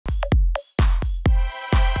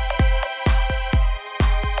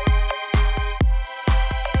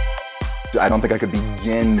I don't think I could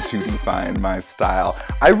begin to define my style.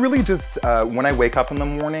 I really just, when I wake up in the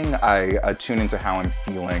morning, I tune into how I'm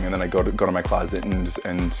feeling, and then I go to my closet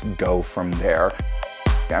and go from there.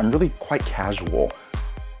 I'm really quite casual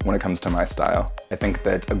when it comes to my style. I think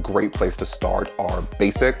that a great place to start are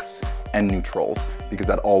basics and neutrals, because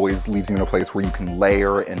that always leaves you in a place where you can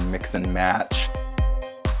layer and mix and match.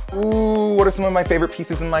 Ooh, what are some of my favorite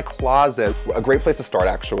pieces in my closet? A great place to start,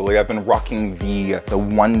 actually. I've been rocking the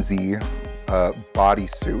onesie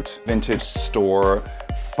bodysuit, vintage store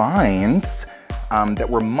finds that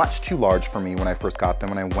were much too large for me when I first got them,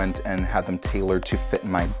 and I went and had them tailored to fit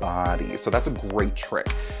my body. So that's a great trick.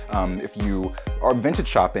 If you are vintage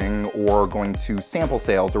shopping or going to sample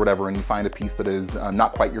sales or whatever, and you find a piece that is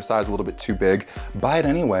not quite your size, a little bit too big, buy it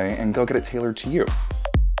anyway and go get it tailored to you.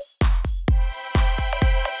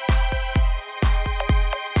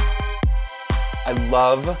 I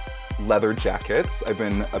love leather jackets. I've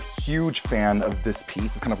been a huge fan of this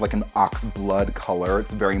piece. It's kind of like an ox blood color.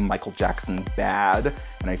 It's very Michael Jackson bad,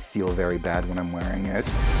 and I feel very bad when I'm wearing it.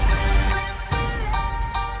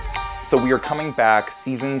 So we are coming back,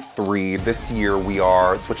 season 3. This year we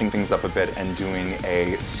are switching things up a bit and doing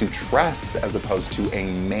a suitress as opposed to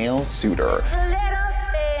a male suitor.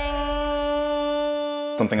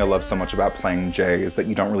 Something I love so much about playing Jay is that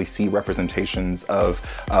you don't really see representations of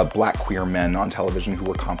black queer men on television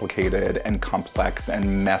who are complicated and complex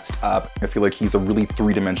and messed up. I feel like he's a really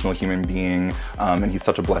three-dimensional human being, and he's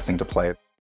such a blessing to play.